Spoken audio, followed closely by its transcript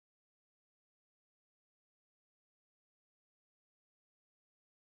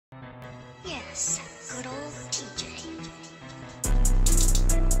Yes, good old TJ.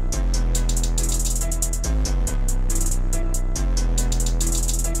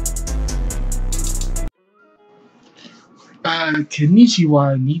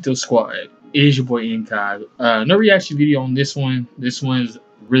 Konnichiwa Nito Squad. It is your boy Incog. No reaction video on this one. This one's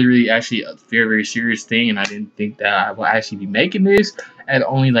really actually a very serious thing, and I didn't think that I would actually be making this at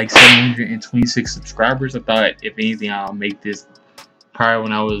only like 726 subscribers. I thought if anything, I'll make this probably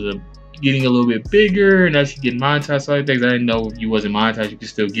when I was getting a little bit bigger and actually getting monetized. So I think I didn't know if you wasn't monetized, you could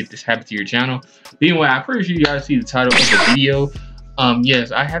still get this happen to your channel. But anyway, I'm pretty sure you guys see the title of the video.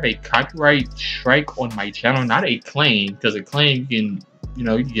 Yes, I have a copyright strike on my channel, not a claim, because a claim you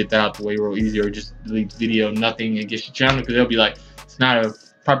can get that out the way real easy, or just delete the video, nothing against your channel, because they'll be like, it's not a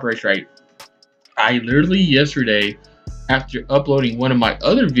copyright strike. I literally yesterday, after uploading one of my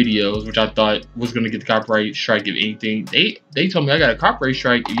other videos, which I thought was gonna get the copyright strike if anything, they told me I got a copyright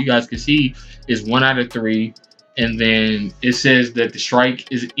strike. You guys can see is 1 out of 3, and then it says that the strike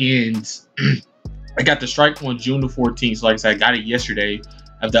ends. I got the strike on June the 14th. So like I said, I got it yesterday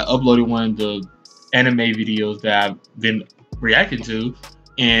after I uploaded one of the anime videos that I've been reacting to.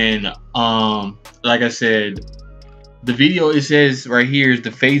 And like I said, the video, it says right here is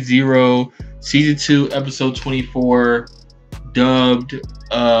the Fate Zero Season 2 Episode 24 dubbed.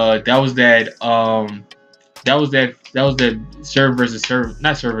 That was that server versus server,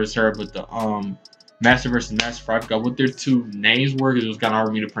 not server versus server, but the master versus master. I forgot what their two names were because it was kind of hard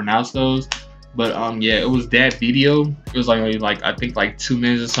for me to pronounce those. But yeah, it was that video. It was like I think like 2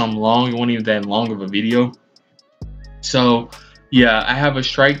 minutes or something long. It wasn't even that long of a video. So yeah, I have a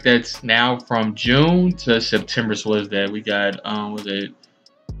strike that's now from June to September. So what is that? We got was it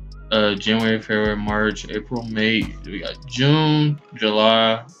January, February, March, April, May. We got June,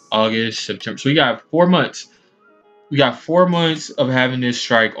 July, August, September. So we got 4 months. We got 4 months of having this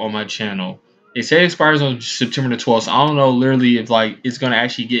strike on my channel. They say it expires on September the 12th. So I don't know literally if like it's gonna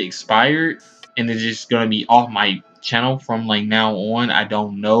actually get expired and it's just gonna be off my channel from like now on. I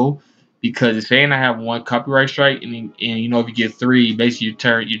don't know, because it's saying I have 1 copyright strike, and you know, if you get 3, basically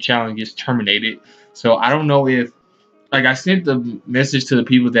your channel gets terminated. So I don't know if, like, I sent the message to the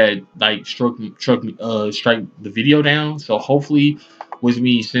people that like strike the video down. So hopefully with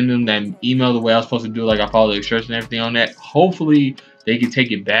me sending them that email the way I was supposed to do, like I followed the instructions and everything on that, hopefully they can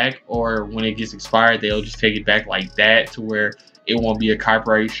take it back, or when it gets expired, they'll just take it back like that to where it won't be a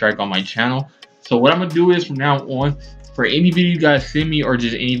copyright strike on my channel. So what I'm gonna do is from now on, for any video you guys send me, or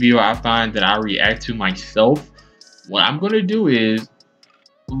just any video I find that I react to myself, what I'm gonna do is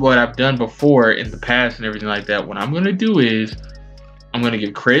what I've done before in the past and everything like that. What I'm gonna do is I'm gonna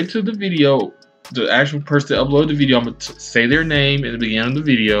give credit to the video, the actual person that uploaded the video. I'm gonna say their name in the beginning of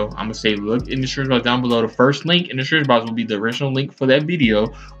the video. I'm gonna say, look in the description box down below. The first link in the description box will be the original link for that video,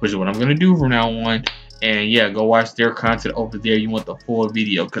 which is what I'm gonna do from now on. And yeah, go watch their content over there. You want the full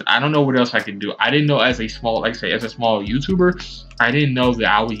video, because I don't know what else I can do. I didn't know, as a small, like I say, as a small YouTuber, I didn't know that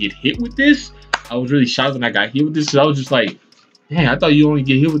I would get hit with this. I was really shocked when I got hit with this, because I was just like, dang, I thought you only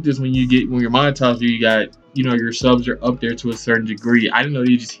get hit with this when you're monetized, or you got, you know, your subs are up there to a certain degree. I didn't know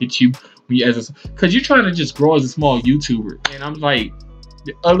they just hit you when you because you're trying to just grow as a small YouTuber. And I'm like,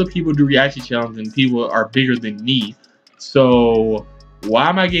 the other people do reaction challenges and people are bigger than me. So why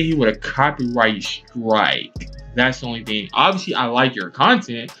am I getting hit with a copyright strike? That's the only thing. Obviously, I like your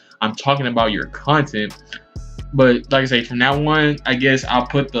content. I'm talking about your content. But like I say, from now on, I guess I'll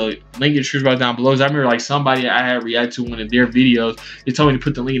put the link in the description box down below. I remember like somebody I had react to one of their videos, they told me to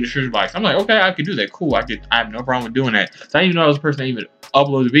put the link in the description box. I'm like, okay, I could do that. Cool. I have no problem with doing that. So I didn't even know I was the person that even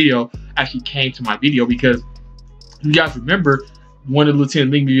uploaded the video actually came to my video, because you guys remember one of the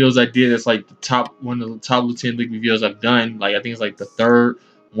Lieutenant Link videos I did, that's like one of the top Lieutenant Link videos I've done. Like, I think it's like the 3rd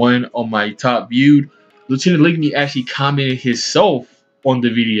one on my top viewed. Lieutenant Link actually commented himself on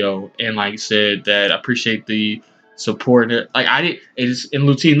the video and like said that I appreciate the support. Like, and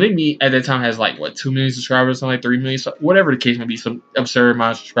Lieutenant Link at that time has like what, 2 million subscribers, something like 3 million, whatever the case may be, some absurd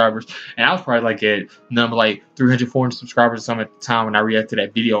amount of subscribers. And I was probably like at number like 300, 400 subscribers or something at the time when I reacted to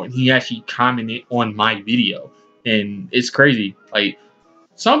that video, and he actually commented on my video. And it's crazy. Like,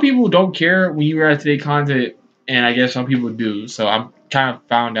 some people don't care when you react to their content, and I guess some people do. So I'm kind of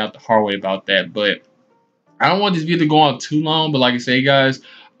found out the hard way about that. But I don't want this video to go on too long. But like I say, guys,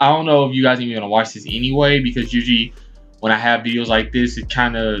 I don't know if you guys are even gonna watch this anyway, because usually when I have videos like this, it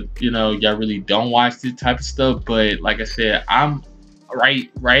kind of, you know, y'all really don't watch this type of stuff. But like I said, I'm right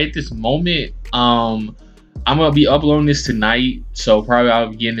at this moment. I'm gonna be uploading this tonight, so probably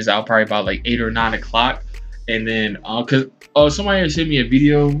I'll be getting this out probably about like 8 or 9 o'clock. And then cause somebody sent me a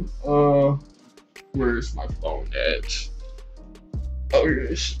video. Where's my phone at? Oh, here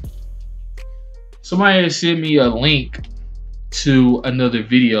it is. somebody sent me a link to another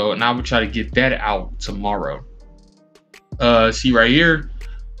video, and I will try to get that out tomorrow. See right here,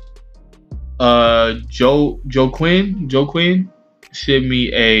 Joe Quinn sent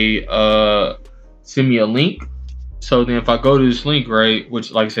me a link. So then if I go to this link, right,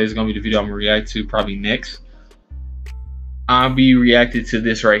 which like I said is gonna be the video I'm gonna react to probably next, I'll be reacting to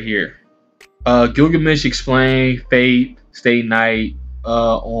this right here. Gilgamesh Explained, Fate, Stay Night,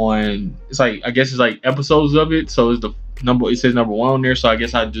 on, it's like, I guess it's like episodes of it. So it's the number, it says number 1 on there. So I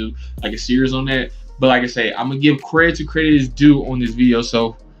guess I do like a series on that. But like I say, I'm gonna give credit to credit is due on this video.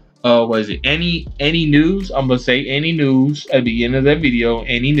 So what is it? Any news? I'm gonna say any news at the beginning of that video.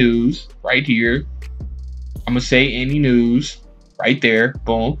 Any news right here. I'm gonna say any news right there.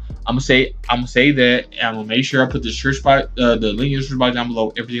 Boom. I'm gonna say that, and I'm gonna make sure I put the description box, the link in the description box down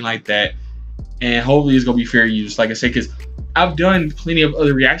below, everything like that. And hopefully it's gonna be fair use, like I said, because I've done plenty of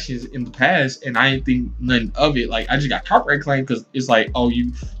other reactions in the past, and I didn't think none of it. Like I just got copyright claim because it's like, oh,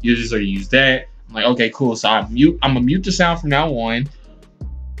 you just already use that. I'm like, okay, cool. So I'm gonna mute the sound from now on,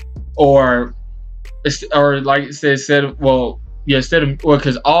 or like it said, instead of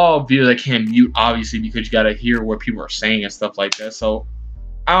because all videos I can't mute obviously because you gotta hear what people are saying and stuff like that. So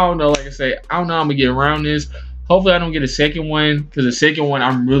I don't know. Like I say, I don't know how I'm gonna get around this. Hopefully I don't get a second one, because the second one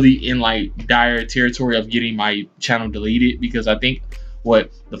I'm really in like dire territory of getting my channel deleted, because I think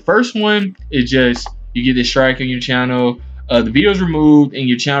the first one is just you get a strike on your channel, the video is removed and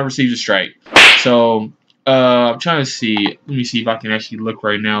your channel receives a strike. So I'm trying to see. Let me see if I can actually look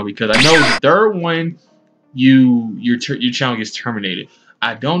right now, because I know the third one your channel gets terminated.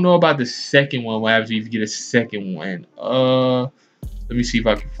 I don't know about the second one. What happens if you get a second one? Let me see if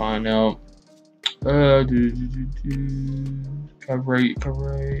I can find out. Copyright.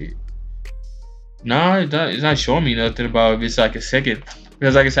 Nah, it's not showing me nothing about if it's like a second.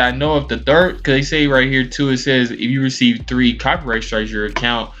 Because like I said, I know if the third, because they say right here too, it says if you receive 3 copyright strikes, your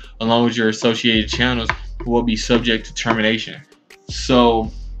account along with your associated channels will be subject to termination.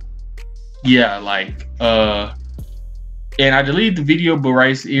 So yeah, like and I deleted the video, but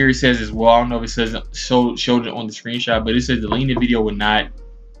right here it says as well, I don't know if it says showed it on the screenshot, but it says deleting the video would not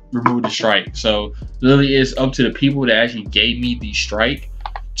remove the strike. So literally it's up to the people that actually gave me the strike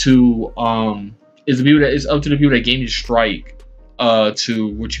to it's up to the people that gave me the strike to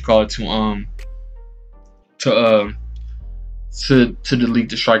what you call it, to delete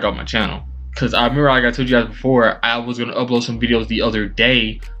the strike off my channel. Because I remember, like I told you guys before, I was gonna upload some videos the other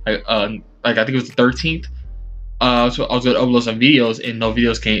day, like I think it was the 13th. So I was gonna upload some videos, and no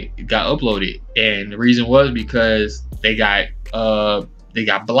videos got uploaded, and the reason was because they got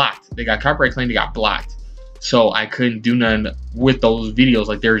blocked. They got copyright claim. They got blocked. So I couldn't do nothing with those videos.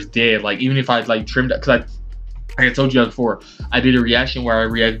 Like they're dead. Like even if I like trimmed that, because like I told you guys before, I did a reaction where I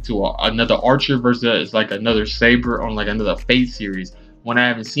reacted to another Archer versus like another Saber on like another Fate series, one I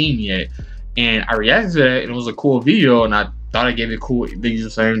haven't seen yet. And I reacted to that, and it was a cool video, and I thought I gave it cool. They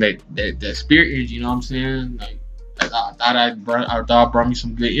just saying that spirit energy, you know what I'm saying? Like I thought I brought me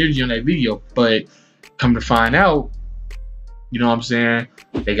some good energy on that video, but come to find out, you know what I'm saying,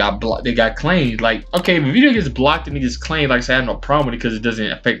 they got claimed. Like, okay, if a video gets blocked and it gets claimed, like I said, I have no problem with it because it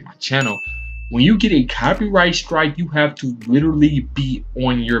doesn't affect my channel. When you get a copyright strike, you have to literally be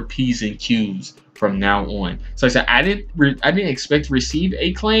on your P's and Q's from now on. So like I said, I didn't expect to receive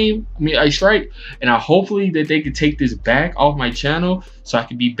a strike, and hopefully that they could take this back off my channel so I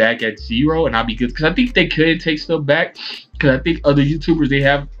could be back at 0 and I'll be good. Because I think they could take stuff back, because I think other YouTubers, they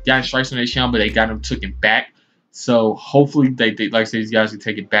have gotten strikes on their channel, but they got them taken back. So hopefully they like I said, these guys can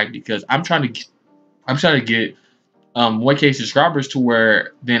take it back, because I'm trying to get 1K subscribers, to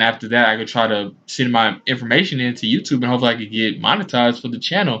where then after that I could try to send my information into YouTube, and hopefully I could get monetized for the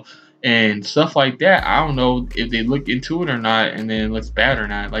channel and stuff like that. I don't know if they look into it or not, and then it looks bad or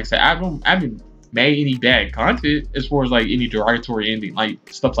not. Like I said, I haven't made any bad content as far as like any derogatory ending, like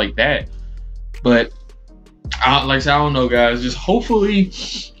stuff like that. But like I said, I don't know, guys. Just hopefully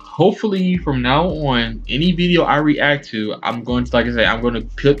from now on, any video I react to, I'm going to, like I said, I'm going to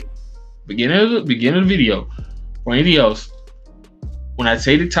put beginning of the video. For anything else, when I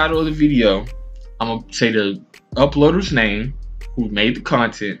say the title of the video, I'm gonna say the uploader's name, who made the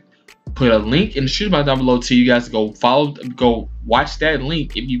content, put a link in the description box down below to you guys to go watch that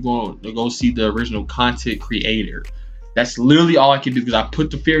link if you want to go see the original content creator. That's literally all I can do, because I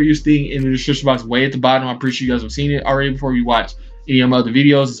put the fair use thing in the description box way at the bottom. I'm pretty sure you guys have seen it already before you watch any of my other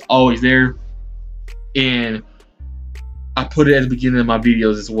videos. It's always there, and I put it at the beginning of my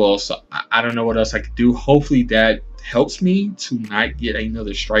videos as well. So I don't know what else I could do. Hopefully that helps me to not get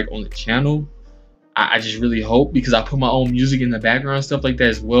another strike on the channel. I just really hope, because I put my own music in the background and stuff like that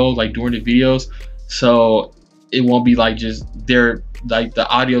as well, like during the videos. so it won't be like just there, like the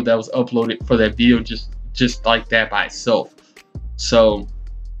audio that was uploaded for that video just like that by itself. So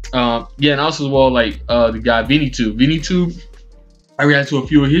yeah, and also as well, like the guy VinnyTube, I reacted to a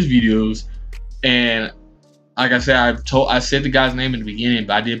few of his videos, and like I said, I said the guy's name in the beginning,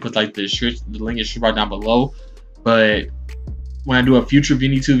 but I didn't put like the link is right down below. But when I do a future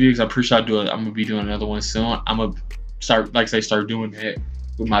VinnyTube videos, I'm pretty sure I'm gonna be doing another one soon. I'm gonna start doing that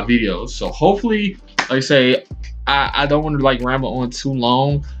with my videos. So hopefully, like I say, I don't want to like ramble on too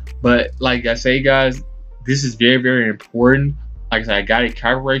long, but like I say, guys, this is very, very important. Like I said, I got it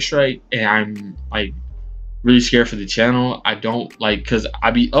copyright straight, and I'm like really scared for the channel. I don't like, because I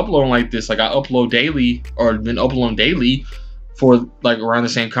be uploading like this, like I upload daily, or been uploading daily for like around the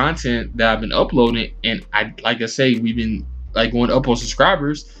same content that I've been uploading, and like I say, we've been like going up on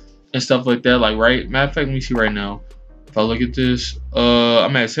subscribers and stuff like that. Like, right, matter of fact, let me see right now. If I look at this,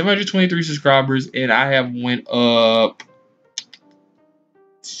 I'm at 723 subscribers, and I have went up.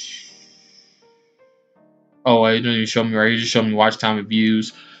 Oh, it doesn't even show me right here. Just show me watch time and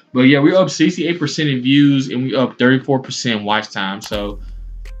views. But yeah, we're up 68% in views, and we up 34% watch time. So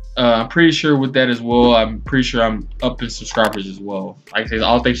I'm pretty sure with that as well. I'm pretty sure I'm up in subscribers as well. Like I say,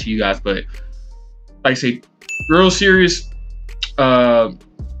 all thanks to you guys. But like I say, real serious. I'm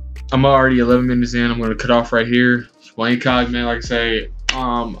already 11 minutes in. I'm gonna cut off right here. Wayne Cog, man. Like I say,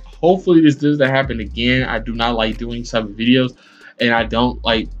 hopefully this doesn't happen again. I do not like doing these type of videos, and I don't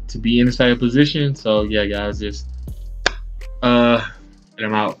like to be in this type of position. So yeah, guys, just and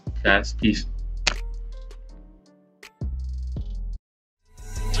I'm out, guys. Peace.